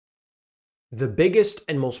The biggest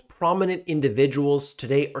and most prominent individuals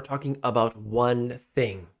today are talking about one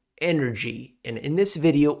thing: energy. And in this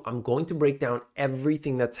video, I'm going to break down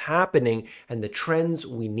everything that's happening and the trends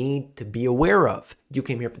we need to be aware of. You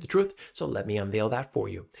came here for the truth, so let me unveil that for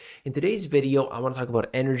you. In today's video, I want to talk about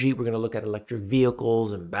energy. We're going to look at electric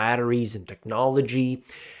vehicles and batteries and technology.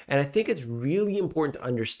 And I think it's really important to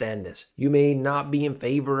understand this. You may not be in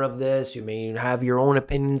favor of this. You may have your own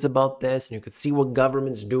opinions about this, and you could see what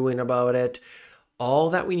government's doing about it. All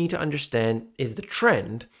that we need to understand is the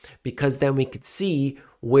trend, because then we could see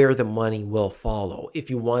where the money will follow. If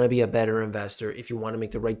you want to be a better investor, if you want to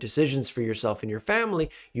make the right decisions for yourself and your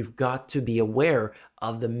family, you've got to be aware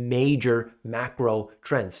of the major macro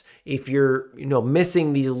trends. If you're,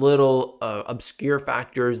 missing these little obscure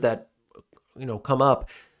factors that, come up,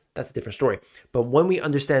 that's a different story. But when we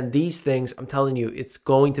understand these things, I'm telling you, it's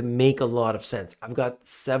going to make a lot of sense. I've got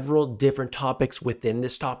several different topics within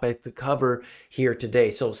this topic to cover here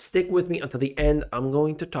today. So stick with me until the end. I'm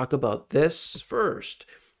going to talk about this first.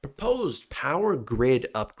 Proposed power grid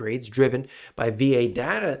upgrades driven by VA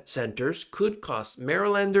data centers could cost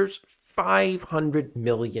Marylanders $500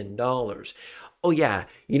 million. Oh yeah,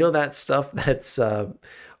 that stuff that's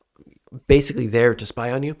basically there to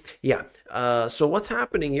spy on you. Yeah. So what's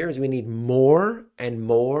happening here is we need more and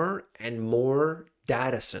more and more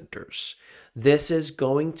data centers. This is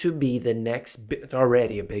going to be the next, it's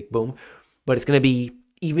already a big boom, but it's going to be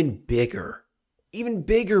even bigger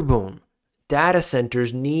boom. Data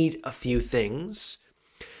centers need a few things.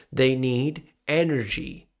 They need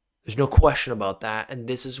energy. There's no question about that. And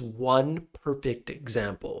this is one perfect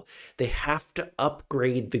example. They have to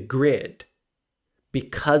upgrade the grid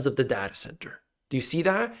because of the data center. Do you see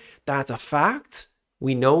that? That's a fact.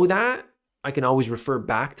 We know that. I can always refer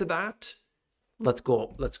back to that. Let's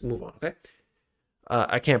go. Let's move on, okay?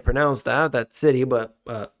 I can't pronounce that city, but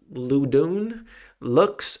Loudoun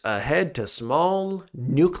looks ahead to small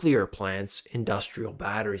nuclear plants, industrial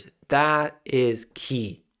batteries. That is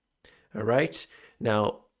key, all right?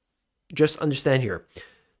 Now, just understand here,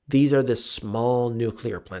 these are the small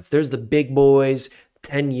nuclear plants. There's the big boys,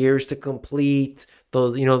 10 years to complete.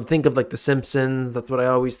 Those, think of like the Simpsons. That's what I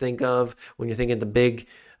always think of when you're thinking the big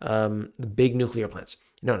nuclear plants.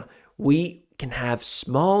 No. We can have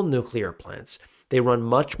small nuclear plants. They run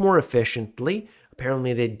much more efficiently.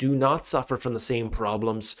 Apparently, they do not suffer from the same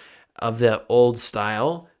problems of the old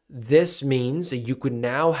style. This means that you could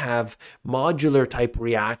now have modular type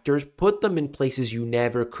reactors, put them in places you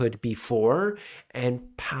never could before, and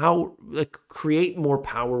create more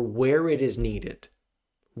power where it is needed.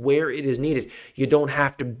 You don't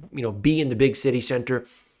have to, be in the big city center.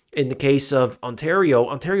 In the case of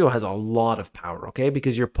Ontario has a lot of power, okay?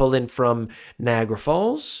 Because you're pulling from Niagara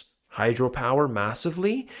Falls, hydropower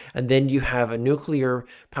massively, and then you have a nuclear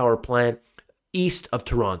power plant east of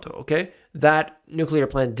Toronto, okay? That nuclear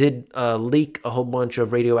plant did leak a whole bunch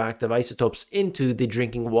of radioactive isotopes into the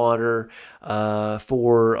drinking water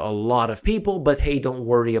for a lot of people, but hey, don't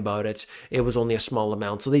worry about it. It was only a small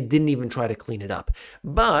amount, so they didn't even try to clean it up.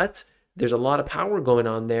 But there's a lot of power going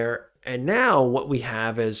on there, and now what we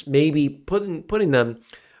have is maybe putting them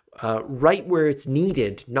right where it's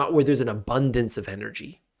needed, not where there's an abundance of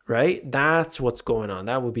energy, right? That's what's going on.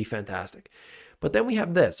 That would be fantastic. But then we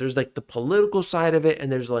have this. There's like the political side of it, and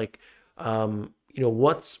there's like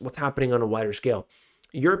what's happening on a wider scale.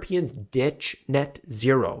 Europeans ditch net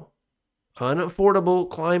zero. Unaffordable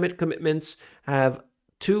climate commitments have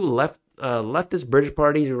two leftist British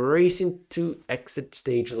parties racing to exit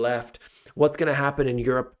stage left. What's going to happen in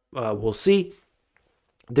Europe, we'll see.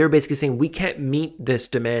 They're basically saying we can't meet this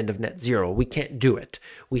demand of net zero. We can't do it.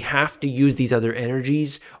 We have to use these other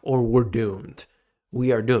energies or we're doomed.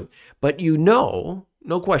 We are doomed. But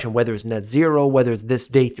no question, whether it's net zero, whether it's this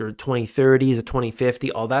date or 2030s or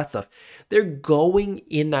 2050, all that stuff, they're going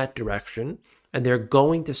in that direction and they're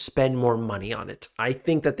going to spend more money on it. I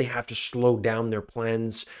think that they have to slow down their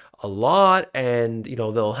plans a lot, and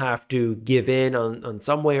they'll have to give in on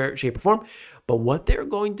some way, shape, or form. But what they're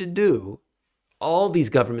going to do, all these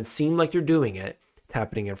governments seem like they're doing it. It's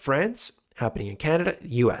happening in France, happening in Canada,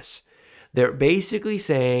 US. They're basically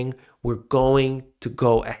saying we're going to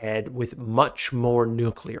go ahead with much more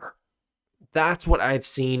nuclear. That's what I've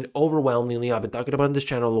seen overwhelmingly. I've been talking about on this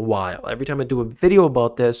channel a while. Every time I do a video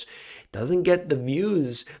about this, it doesn't get the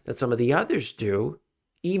views that some of the others do,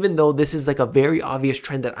 even though this is like a very obvious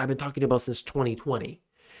trend that I've been talking about since 2020.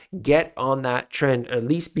 Get on that trend, at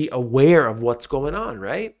least be aware of what's going on,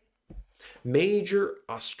 right? Major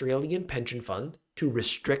Australian pension fund to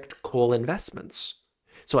restrict coal investments.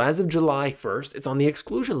 So as of July 1st, it's on the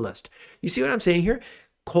exclusion list. You see what I'm saying here?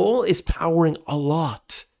 Coal is powering a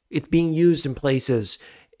lot. It's being used in places,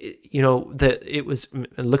 that it was,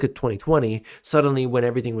 look at 2020, suddenly when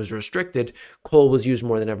everything was restricted, coal was used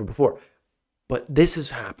more than ever before. But this is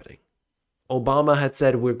happening. Obama had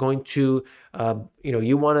said, we're going to,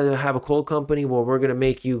 you want to have a coal company? Well, we're going to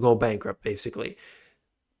make you go bankrupt, basically.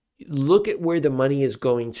 Look at where the money is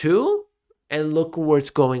going to and look where it's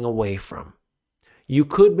going away from. You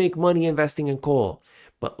could make money investing in coal,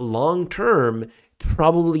 but long term,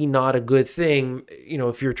 probably not a good thing,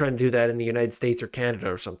 if you're trying to do that in the United States or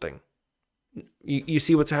Canada or something. You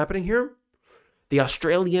see what's happening here? The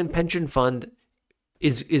Australian pension fund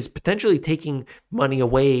is potentially taking money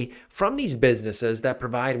away from these businesses that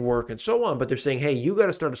provide work and so on, but they're saying, hey, you got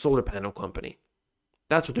to start a solar panel company.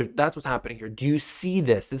 That's what's happening here. Do you see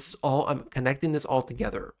this? This is all, I'm connecting this all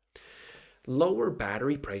together. Lower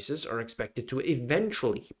battery prices are expected to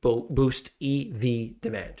eventually boost EV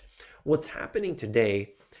demand. What's happening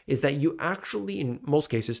today is that you actually, in most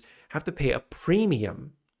cases, have to pay a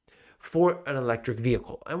premium for an electric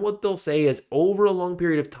vehicle. And what they'll say is over a long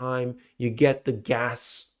period of time, you get the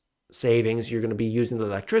gas savings, you're going to be using the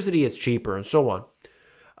electricity, it's cheaper and so on.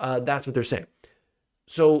 That's what they're saying.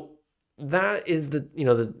 So that is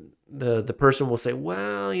the person will say,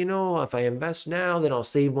 well, if I invest now, then I'll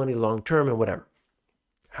save money long term and whatever.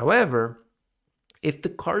 However, if the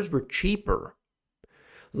cars were cheaper,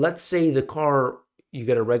 let's say you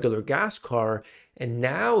get a regular gas car, and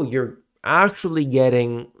now you're actually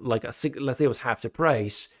getting let's say it was half the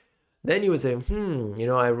price, then you would say,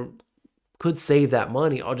 I could save that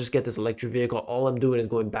money. I'll just get this electric vehicle. All I'm doing is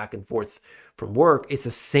going back and forth from work. It's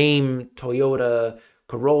the same Toyota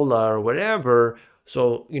Corolla or whatever.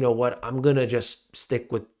 So you know what? I'm going to just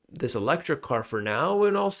stick with this electric car for now,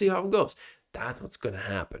 and I'll see how it goes. That's what's going to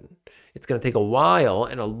happen. It's going to take a while,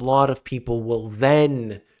 and a lot of people will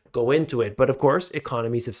then go into it. But of course,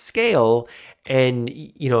 economies of scale, and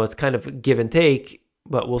it's kind of give and take,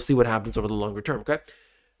 but we'll see what happens over the longer term, okay?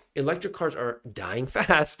 Electric cars are dying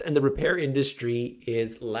fast, and the repair industry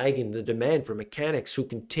is lagging. The demand for mechanics who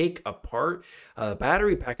can take apart a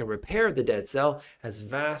battery pack and repair the dead cell has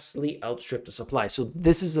vastly outstripped the supply. So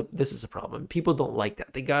this is a problem. People don't like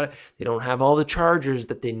that. They don't have all the chargers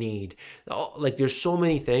that they need. There's so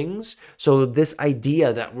many things. So this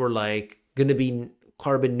idea that we're going to be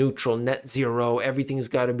carbon neutral, net zero, everything's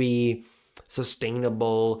got to be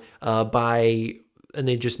sustainable and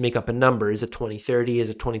they just make up a number. Is it 2030? Is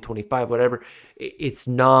it 2025? Whatever. It's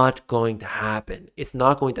not going to happen. It's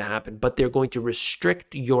not going to happen, but they're going to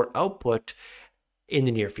restrict your output in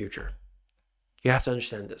the near future. You have to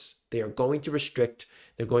understand this. They are going to restrict.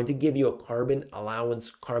 They're going to give you a carbon allowance,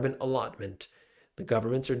 carbon allotment. The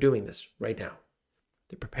governments are doing this right now.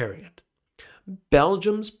 They're preparing it.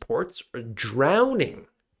 Belgium's ports are drowning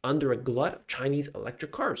under a glut of Chinese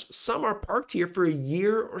electric cars. Some are parked here for a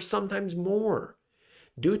year or sometimes more,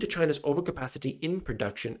 due to China's overcapacity in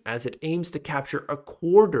production as it aims to capture a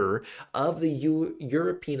quarter of the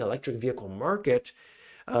European electric vehicle market.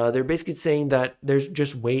 They're basically saying that there's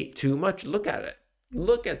just way too much. Look at it.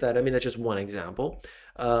 Look at that. I mean, that's just one example.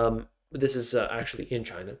 This is actually in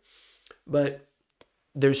China. But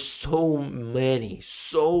there's so many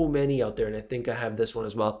out there, and I think I have this one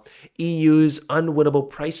as well. EU's unwinnable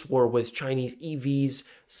price war with Chinese EVs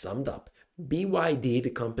summed up. BYD, the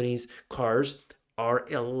company's cars, are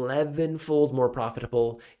 11-fold more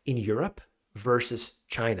profitable in Europe versus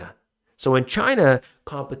China. So in China,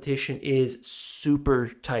 competition is super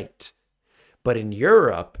tight. But in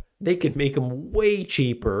Europe, they can make them way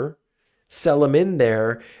cheaper, sell them in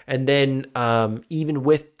there, and then even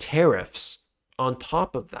with tariffs on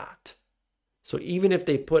top of that. So even if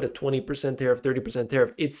they put a 20% tariff, 30%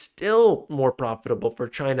 tariff, it's still more profitable for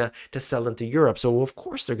China to sell into Europe. So of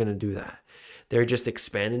course they're going to do that. They're just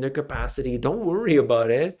expanding their capacity. Don't worry about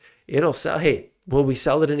it. It'll sell. Hey, will we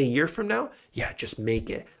sell it in a year from now? Yeah, just make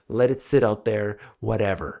it. Let it sit out there,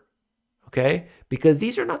 whatever. Okay? Because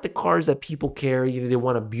these are not the cars that people care. They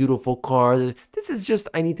want a beautiful car. This is just,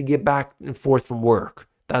 I need to get back and forth from work.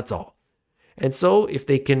 That's all. And so if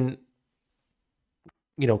they can,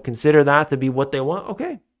 consider that to be what they want,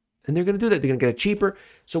 okay. And they're going to do that. They're going to get it cheaper.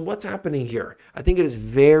 So what's happening here? I think it is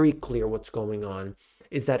very clear what's going on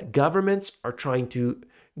is that governments are trying to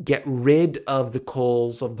get rid of the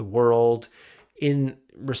coals of the world in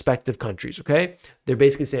respective countries, okay? They're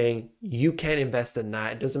basically saying, you can't invest in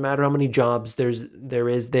that. It doesn't matter how many jobs there is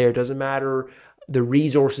there. It doesn't matter. The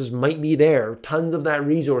resources might be there. Tons of that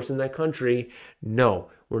resource in that country. No,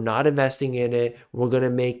 we're not investing in it. We're going to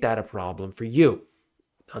make that a problem for you.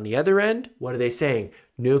 On the other end, what are they saying?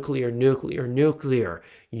 Nuclear, nuclear, nuclear.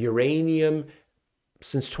 Uranium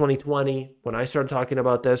since 2020, when I started talking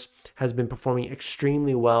about this, has been performing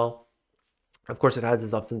extremely well. Of course, it has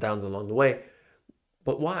its ups and downs along the way.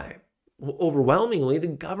 But why? Well, overwhelmingly, the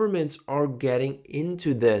governments are getting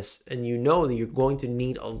into this, and you know that you're going to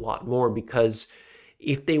need a lot more, because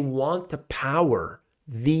if they want to power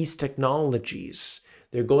these technologies,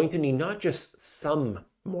 they're going to need not just some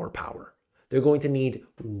more power, they're going to need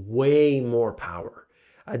way more power.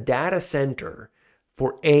 A data center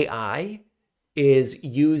for AI is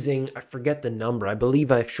using, I forget the number, I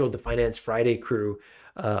believe I showed the Finance Friday crew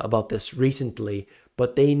about this recently,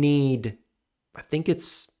 but they need, I think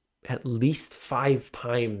it's at least 5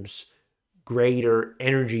 times greater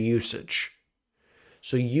energy usage.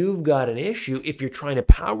 So you've got an issue if you're trying to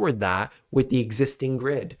power that with the existing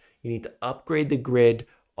grid. You need to upgrade the grid,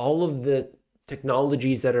 all of the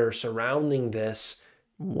technologies that are surrounding this.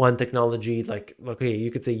 One technology, like, okay,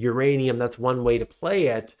 you could say uranium, that's one way to play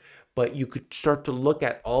it, but you could start to look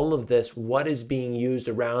at all of this, what is being used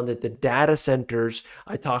around it, the data centers.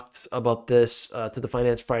 I talked about this to the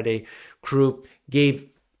Finance Friday crew, gave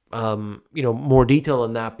more detail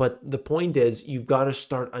on that. But the point is, you've got to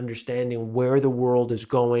start understanding where the world is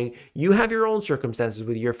going. You have your own circumstances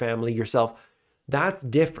with your family, yourself. That's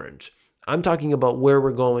different. I'm talking about where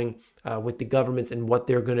we're going with the governments and what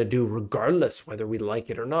they're going to do, regardless whether we like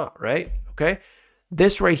it or not, right? Okay.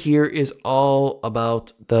 This right here is all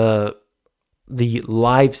about the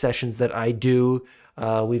live sessions that I do.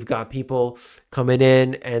 We've got people coming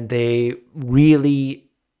in, and they really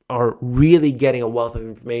are getting a wealth of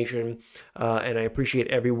information, and I appreciate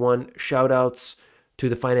everyone. Shout outs to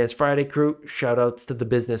the Finance Friday crew. Shout outs to the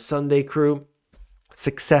Business Sunday crew.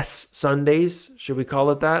 Success Sundays, should we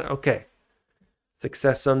call it that? Okay.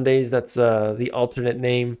 Success Sundays, that's the alternate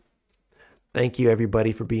name. Thank you,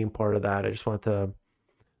 everybody, for being part of that. I just wanted to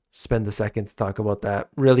spend a second to talk about that.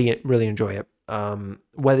 Really, really enjoy it.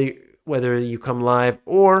 Whether you come live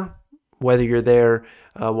or whether you're there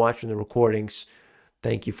watching the recordings,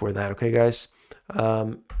 thank you for that. Okay, guys.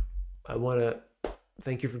 I want to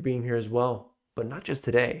thank you for being here as well, but not just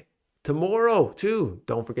today. Tomorrow, too.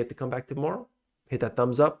 Don't forget to come back tomorrow. Hit that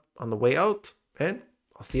thumbs up on the way out, and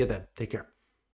I'll see you then. Take care.